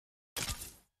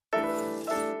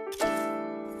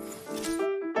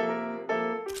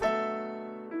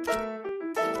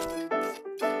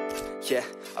Yeah,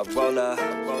 I roll up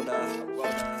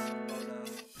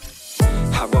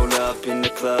in the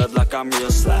club like I'm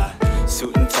real sly.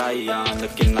 Suit and tie on,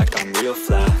 looking like I'm real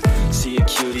fly. See a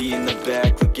cutie in the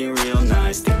back, looking real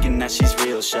nice. Thinking that she's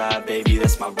real shy, baby,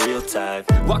 that's my real type.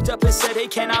 Walked up and said, hey,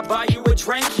 can I buy you a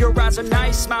drink? Your eyes are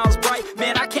nice, smiles bright,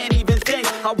 man, I can't even think.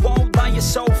 I won't lie, you're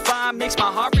so fine, makes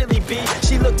my heart really beat.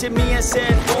 She looked at me and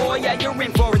said, boy, yeah, you're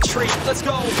in for a treat, let's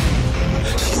go.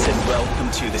 She said,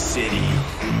 welcome to the city,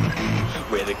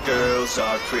 where the girls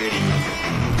are pretty,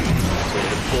 where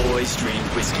the boys drink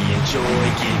whiskey, enjoy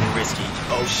getting risky.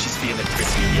 Oh, she's feeling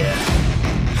frisky, yeah.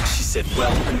 She said,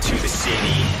 welcome to the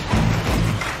city,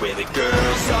 where the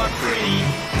girls are pretty,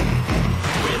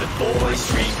 where the boys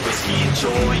drink whiskey,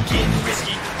 enjoy getting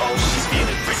risky. Oh, she's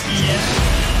feeling frisky, yeah.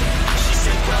 She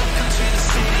said, welcome to the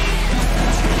city.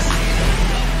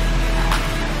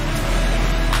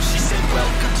 She said,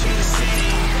 welcome to the city.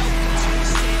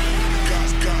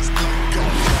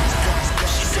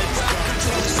 She said, welcome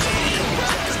to the city.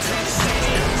 Welcome to the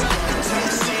city.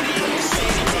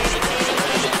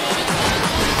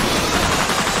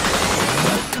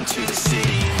 Welcome to the city. Welcome to the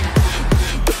city.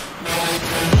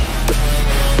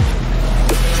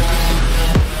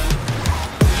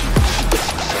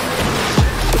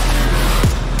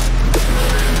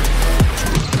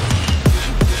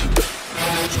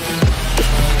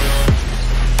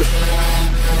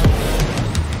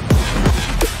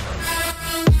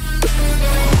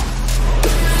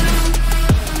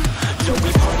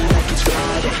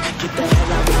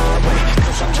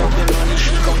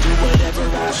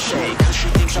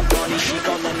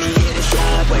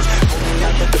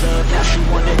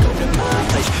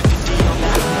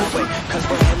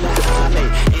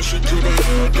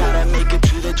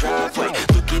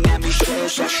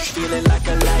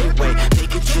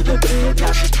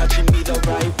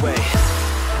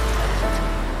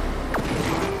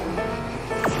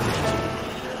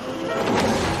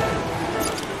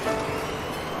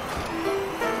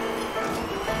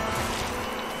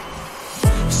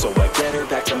 So I get her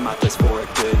back to my place for a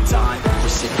good time. We're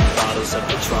sipping bottles of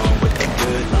Patron with a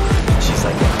good line. She's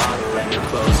like a model and her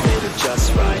clothes made her just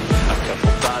right. A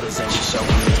couple bottles and she's showing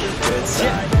me a good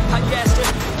side. Yeah, I asked her,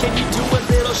 can you do a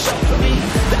little show for me?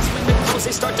 That's when the clothes,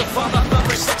 they start to fall off of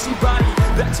her sexy body.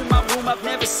 Back to my room, I've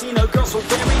never seen a girl so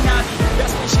very naughty.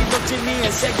 That's when she looked at me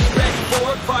and said, get ready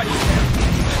for a party.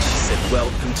 She said,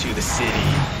 welcome to the city,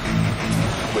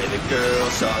 where the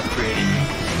girls are pretty,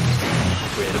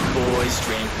 where the boys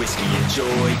drink whiskey,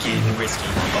 enjoy getting risky.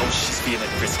 Oh, she's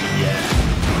feeling frisky, yeah.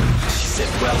 She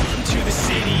said, welcome to the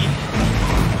city,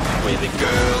 where the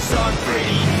girls are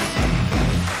pretty,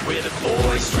 where the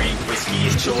boys drink whiskey,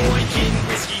 enjoy getting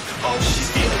risky. Oh, she's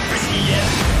feeling frisky, yeah.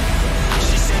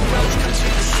 She said, welcome to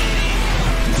the city.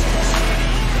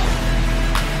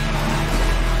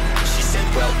 She said,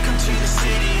 welcome to the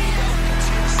city.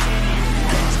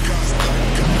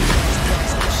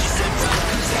 She said,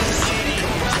 welcome to the city.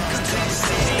 Welcome to the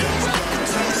city. Welcome to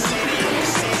the city.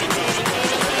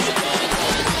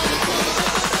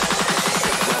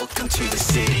 Welcome to the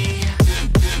city.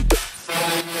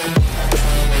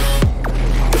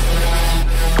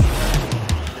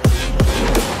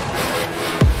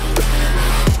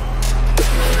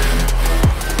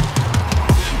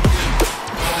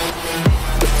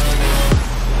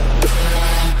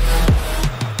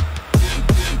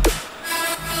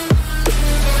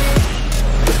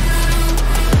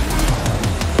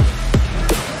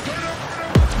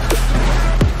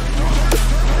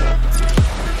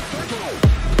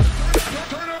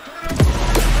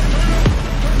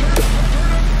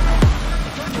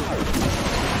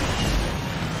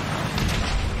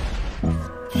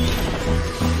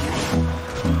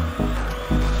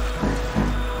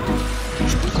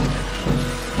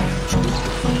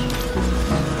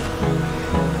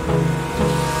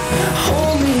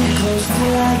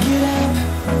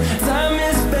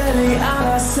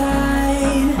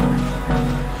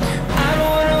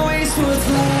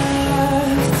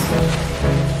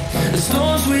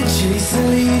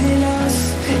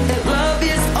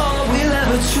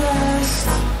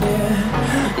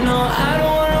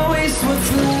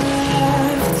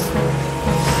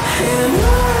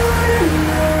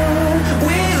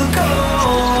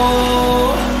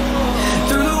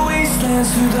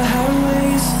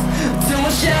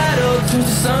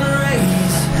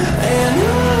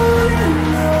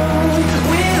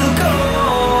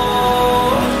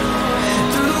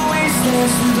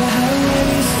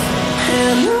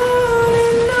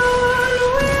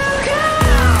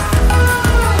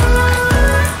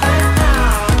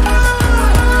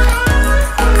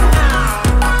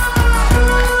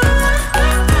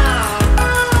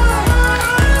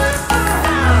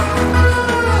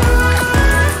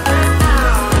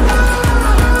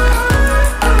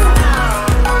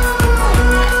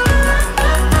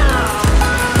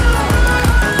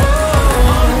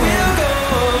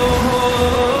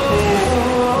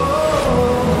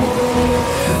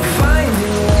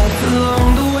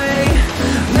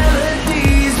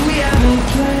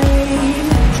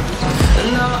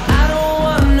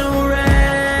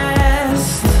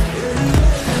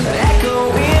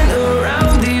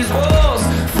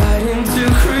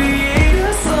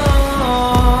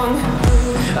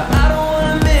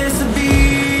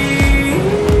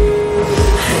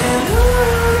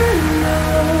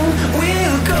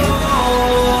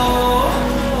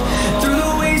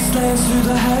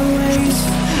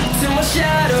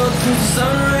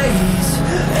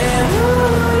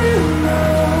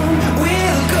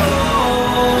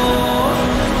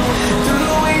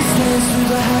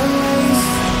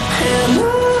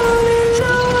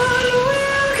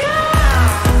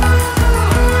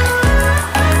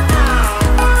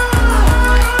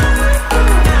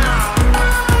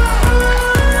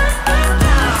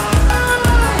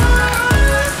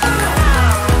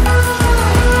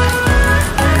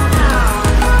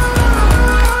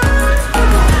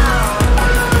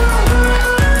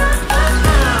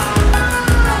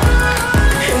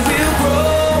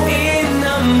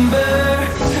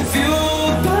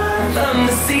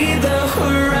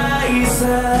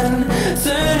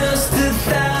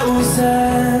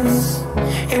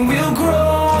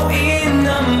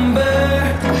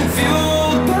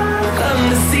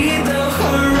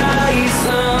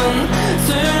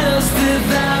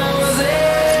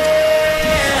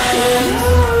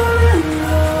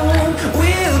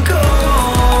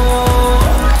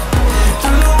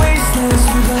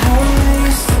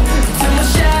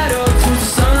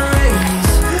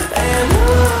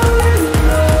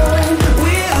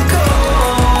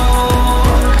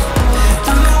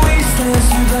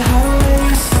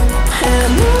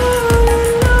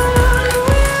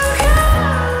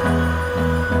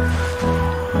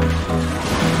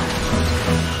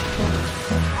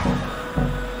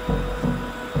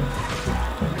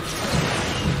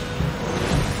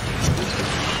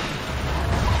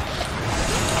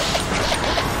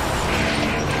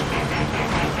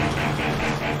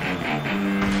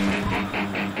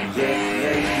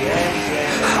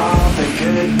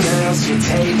 girls you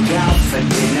take out for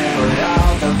dinner, but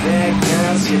all the bad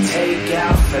girls you take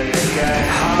out for liquor.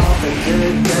 All the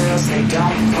good girls, they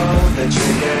don't pull the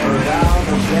trigger, but all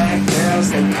the bad girls,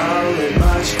 they pull it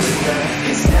much quicker.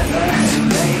 It's never too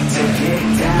late to get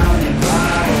down and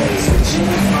party,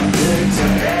 switching from good to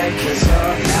bad, 'cause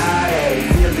you're naughty.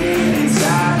 Feel it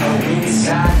inside, oh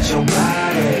inside your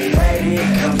body. Let it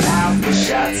come out with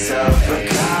shots of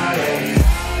Bacardi.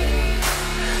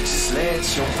 Just let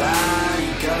your body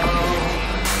go,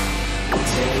 we'll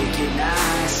take it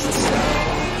nice and slow.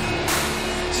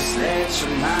 Just let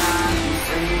your mind be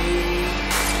free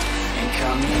and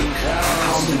come in close.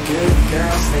 All the good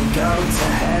girls, they go to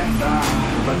heaven,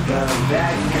 but the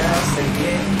bad girls, they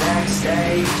get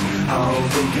backstage. All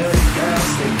the good girls,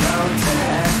 they go to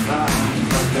heaven,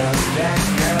 but the bad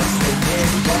girls, they get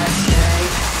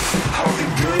backstage. All the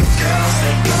good girls,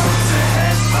 they go to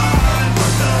heaven,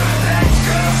 but the bad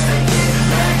girls, they get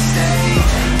backstage.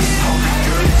 All the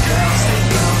good girls, they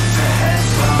go to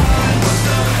heaven, but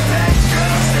the bad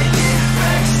girls, they get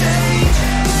backstage.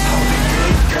 All the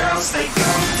good girls, they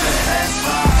go to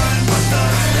heaven, but the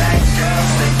bad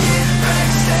girls, they get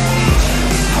backstage.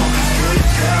 All the good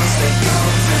girls, they go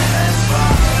to heaven,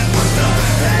 but the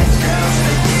bad girls,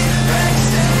 they get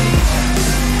backstage.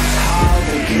 All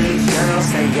the good girls,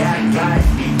 they act like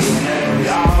beginners.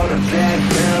 All the bad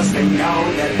girls, they know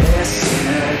that they're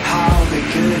sinners. All the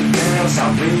good girls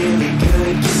are really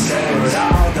good kissers.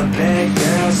 All the bad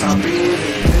girls are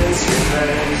really good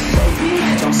strippers. Baby,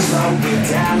 don't slow it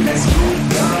down, let's keep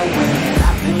going.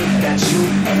 I think that you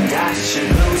and I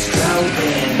should lose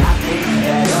clothing. I think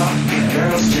that all the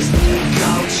girls just need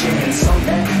coaching. So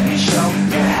let me show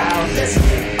you how, let's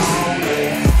get on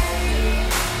it.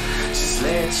 Just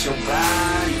let your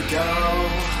body go,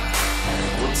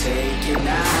 we'll take it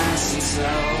nice and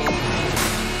slow.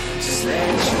 Just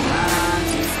let your mind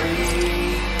be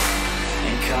free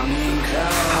and come in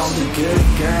close. All the good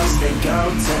girls, they go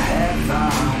to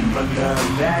heaven, but the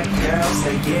bad girls,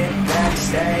 they get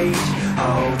backstage.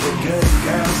 All the good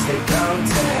girls, they go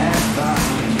to heaven,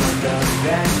 but the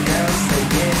bad girls, they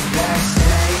get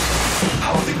backstage.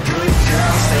 All the good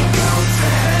girls, they go to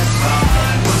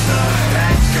heaven, but the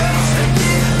bad girls, they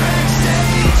get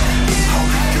backstage. All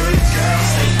the good girls,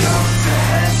 they go to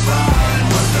heaven,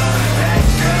 but the bad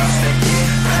girls, they get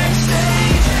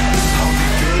backstage. All the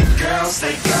good girls,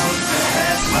 they go to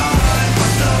heaven,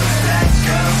 but the bad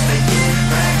girls, they get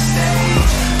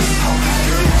backstage. All the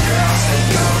good girls, they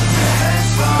go to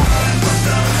heaven, but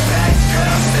the bad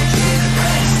girls, they get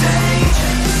backstage.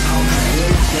 All the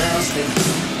good girls, they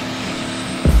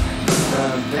the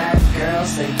bad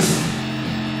girls, they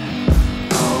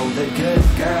all the good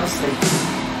girls, they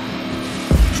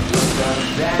the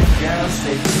bad girls,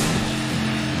 they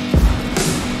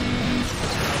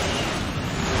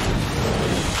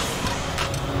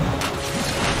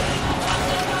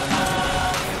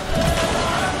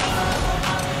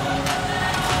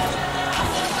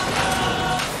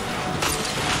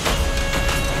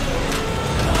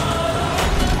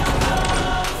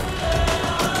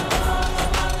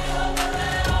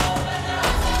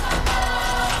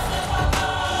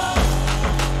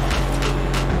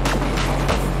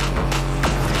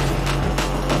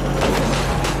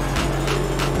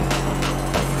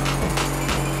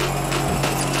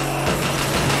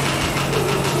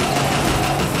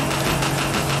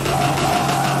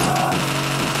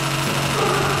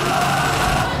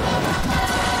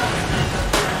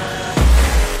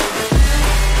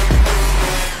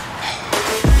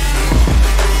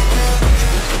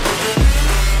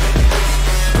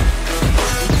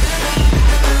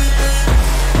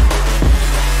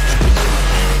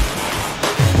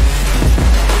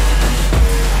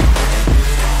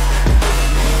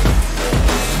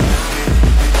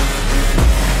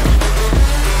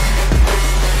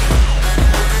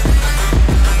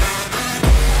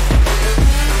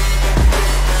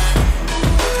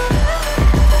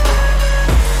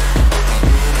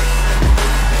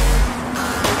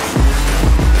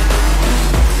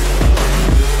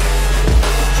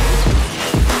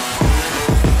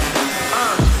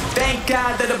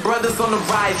brothers on the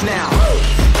rise now.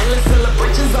 Endless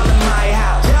celebrations all in my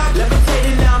house.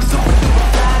 Levitating now, I'm super duper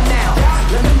fly now.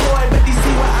 Lemon boy